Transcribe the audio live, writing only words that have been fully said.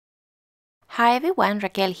Hi everyone,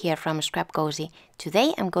 Raquel here from Scrapcosy.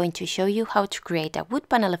 Today I'm going to show you how to create a wood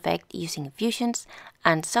panel effect using infusions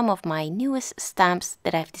and some of my newest stamps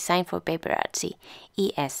that I've designed for PaperArtsy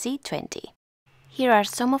ESC20. Here are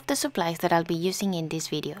some of the supplies that I'll be using in this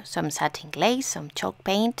video. Some satin glaze, some chalk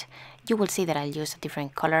paint. You will see that I'll use a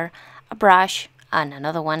different color, a brush and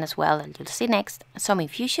another one as well that you'll see next, some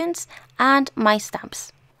infusions and my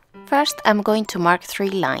stamps. First I'm going to mark 3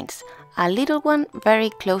 lines. A little one very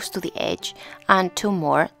close to the edge and 2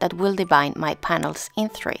 more that will divide my panels in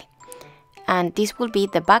 3. And this will be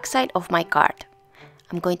the back side of my card.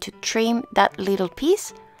 I'm going to trim that little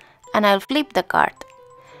piece and I'll flip the card.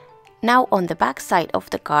 Now on the back side of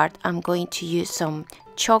the card I'm going to use some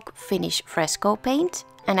chalk finish fresco paint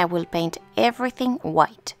and I will paint everything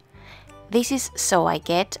white. This is so I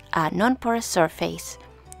get a non-porous surface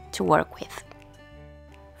to work with.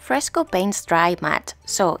 Fresco paints dry matte,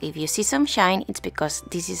 so if you see some shine, it's because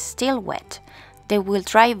this is still wet. They will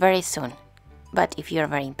dry very soon, but if you're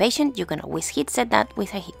very impatient, you can always heat set that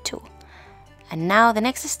with a heat tool. And now the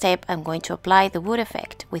next step, I'm going to apply the wood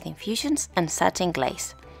effect with infusions and satin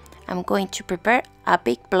glaze. I'm going to prepare a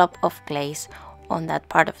big blob of glaze on that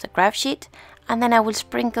part of the graph sheet, and then I will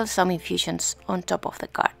sprinkle some infusions on top of the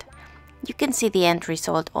card. You can see the end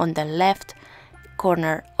result on the left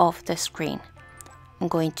corner of the screen. I'm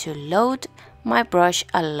going to load my brush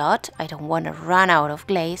a lot, I don't want to run out of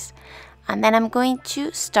glaze, and then I'm going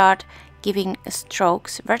to start giving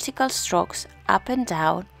strokes, vertical strokes up and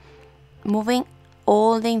down, moving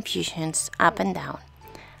all the infusions up and down.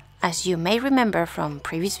 As you may remember from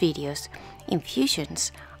previous videos,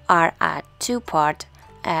 infusions are a 2-part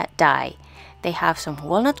dye. They have some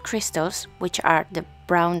walnut crystals, which are the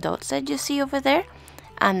brown dots that you see over there,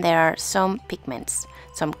 and there are some pigments,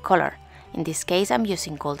 some color. In this case, I'm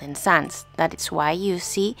using golden sands. That is why you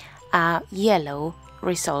see a yellow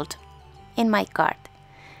result in my card.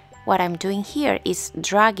 What I'm doing here is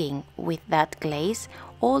dragging with that glaze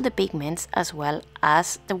all the pigments as well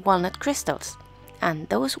as the walnut crystals. And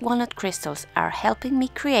those walnut crystals are helping me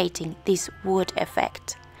creating this wood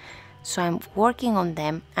effect. So I'm working on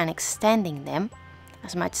them and extending them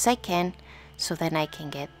as much as I can so then I can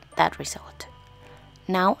get that result.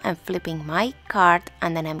 Now I'm flipping my card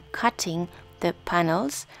and then I'm cutting the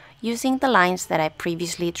panels using the lines that I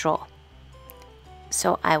previously drew.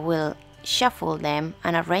 So I will shuffle them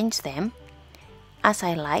and arrange them as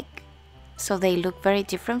I like, so they look very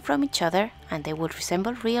different from each other and they would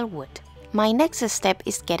resemble real wood. My next step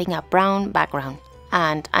is getting a brown background,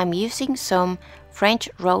 and I'm using some French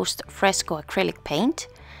Rose Fresco acrylic paint,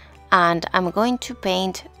 and I'm going to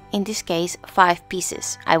paint, in this case, 5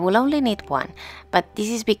 pieces. I will only need 1, but this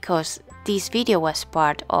is because this video was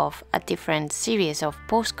part of a different series of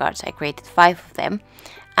postcards. I created 5 of them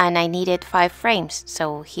and I needed 5 frames.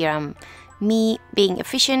 So here I'm me being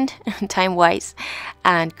efficient time-wise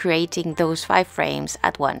and creating those 5 frames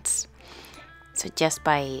at once. So just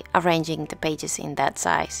by arranging the pages in that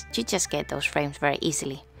size, you just get those frames very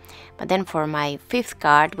easily. But then for my 5th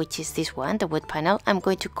card, which is this one, the wood panel, I'm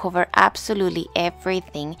going to cover absolutely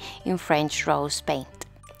everything in French Rose paint.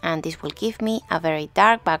 And this will give me a very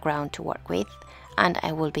dark background to work with, and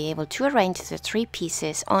I will be able to arrange the 3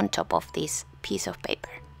 pieces on top of this piece of paper.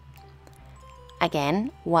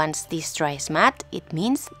 Again, once this dries matte, it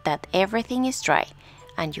means that everything is dry,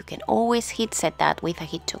 and you can always heat set that with a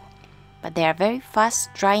heat tool. But they are very fast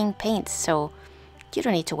drying paints, so you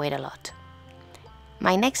don't need to wait a lot.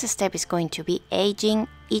 My next step is going to be aging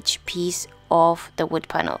each piece of the wood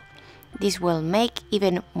panel. This will make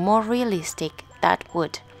even more realistic that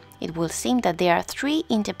wood. It will seem that there are 3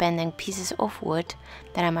 independent pieces of wood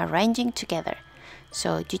that I'm arranging together.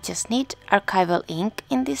 So you just need archival ink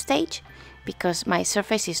in this stage, because my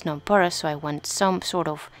surface is non-porous, so I want some sort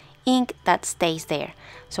of ink that stays there.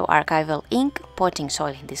 So archival ink, potting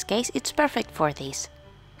soil in this case, it's perfect for this.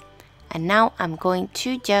 And now I'm going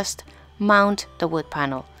to just mount the wood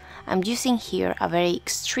panel. I'm using here a very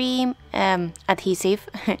extreme adhesive.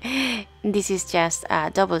 This is just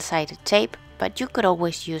a double-sided tape, but you could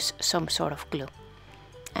always use some sort of glue.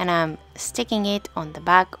 And I'm sticking it on the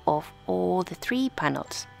back of all the 3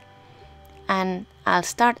 panels. And I'll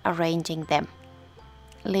start arranging them,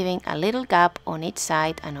 leaving a little gap on each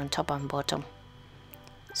side and on top and bottom.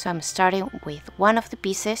 So I'm starting with one of the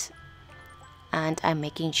pieces, and I'm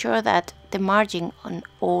making sure that the margin on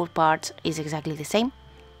all parts is exactly the same.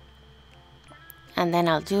 And then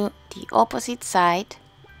I'll do the opposite side,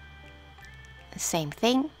 same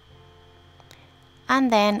thing.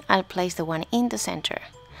 And then I'll place the one in the center.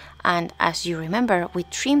 And as you remember, we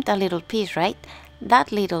trimmed a little piece, right?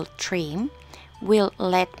 That little trim will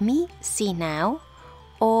let me see now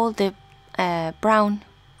all the brown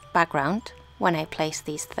background when I place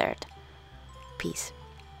this third piece.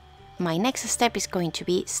 My next step is going to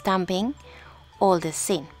be stamping all the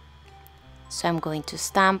scene. So I'm going to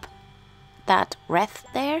stamp that wreath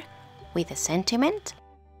there with a sentiment.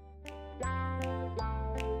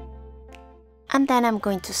 And then I'm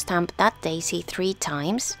going to stamp that daisy 3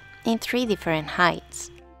 times in 3 different heights.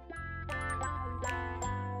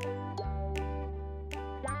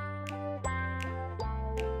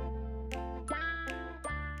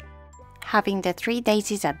 Having the 3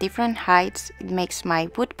 daisies at different heights, it makes my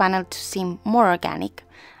wood panel to seem more organic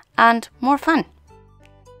and more fun.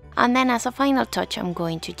 And then as a final touch, I'm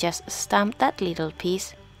going to just stamp that little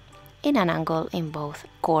piece in an angle in both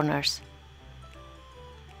corners.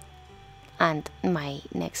 And my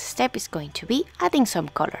next step is going to be adding some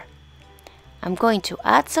color. I'm going to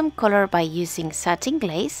add some color by using satin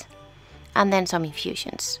glaze and then some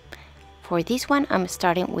infusions. For this one, I'm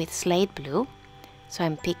starting with slate blue. So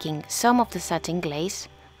I'm picking some of the satin glaze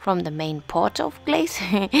from the main pot of glaze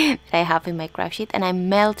that I have in my craft sheet, and I'm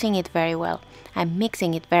melting it very well. I'm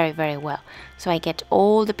mixing it very well, so I get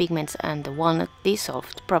all the pigments and the walnut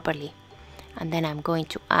dissolved properly. And then I'm going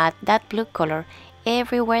to add that blue color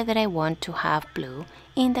everywhere that I want to have blue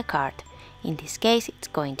in the card. In this case, it's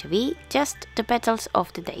going to be just the petals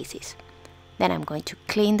of the daisies. Then I'm going to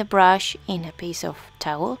clean the brush in a piece of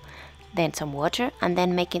towel, then some water, and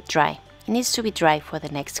then make it dry. It needs to be dry for the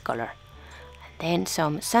next color. And then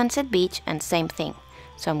some sunset beach, and same thing.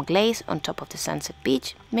 Some glaze on top of the sunset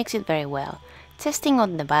beach, mix it very well. Testing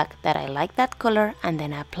on the back that I like that color, and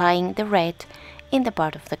then applying the red in the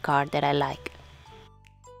part of the card that I like.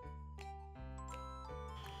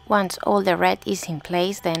 Once all the red is in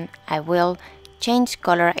place, then I will change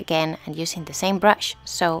color again and using the same brush.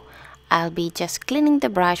 So I'll be just cleaning the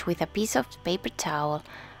brush with a piece of paper towel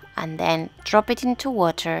and then drop it into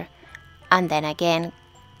water, and then again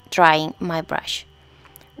drying my brush.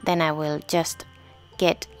 Then I will just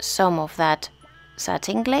get some of that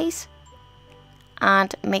satin glaze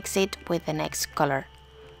and mix it with the next color.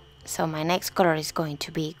 So my next color is going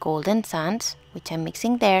to be golden sands, which I'm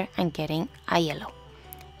mixing there and getting a yellow.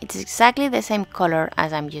 It's exactly the same color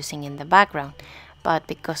as I'm using in the background, but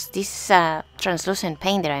because this is a translucent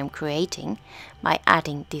paint that I'm creating, by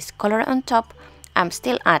adding this color on top, I'm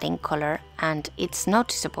still adding color and it's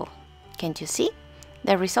noticeable. Can't you see?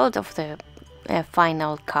 The result of the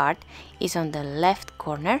final card is on the left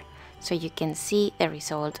corner, so you can see the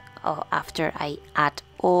result after I add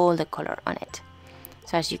all the color on it.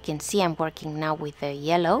 So as you can see, I'm working now with the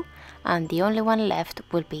yellow, and the only one left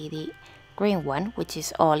will be the green one, which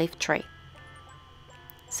is olive tree.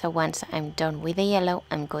 So once I'm done with the yellow,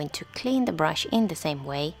 I'm going to clean the brush in the same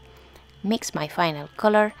way, mix my final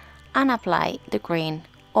color, and apply the green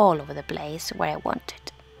all over the place where I want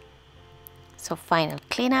it. So final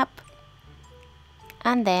cleanup,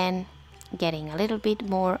 and then getting a little bit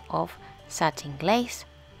more of satin glaze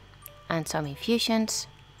and some infusions,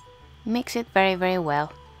 mix it very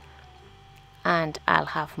well, and I'll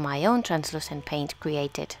have my own translucent paint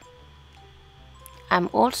created. I'm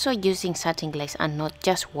also using satin glaze and not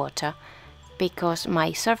just water because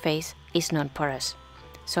my surface is non-porous,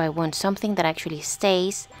 so I want something that actually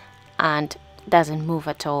stays and doesn't move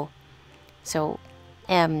at all. So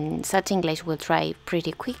satin glaze will dry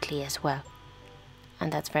pretty quickly as well,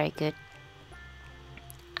 and that's very good,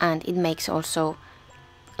 and it makes also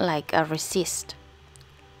like a resist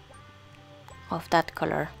of that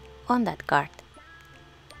color on that card.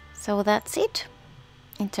 So that's it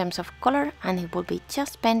in terms of color, and it will be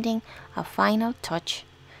just pending a final touch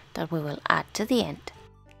that we will add to the end.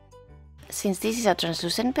 Since this is a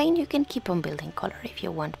translucent paint, you can keep on building color if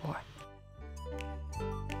you want more.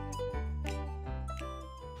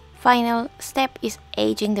 Final step is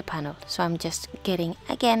aging the panel, so I'm just getting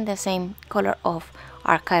again the same color of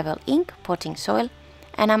archival ink, potting soil,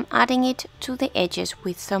 and I'm adding it to the edges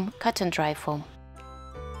with some cut and dry foam.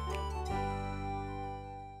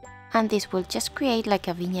 And this will just create like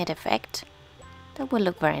a vignette effect that will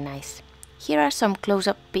look very nice. Here are some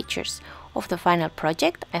close-up pictures of the final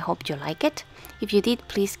project. I hope you like it. If you did,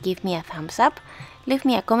 please give me a thumbs up. Leave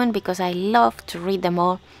me a comment because I love to read them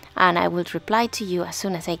all, and I will reply to you as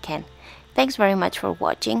soon as I can. Thanks very much for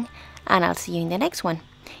watching, and I'll see you in the next one.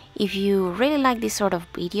 If you really like this sort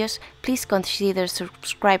of videos, please consider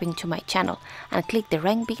subscribing to my channel and click the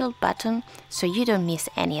ring bell button so you don't miss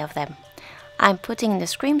any of them. I'm putting in the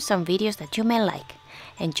screen some videos that you may like.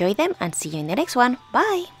 Enjoy them and see you in the next one.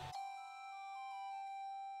 Bye!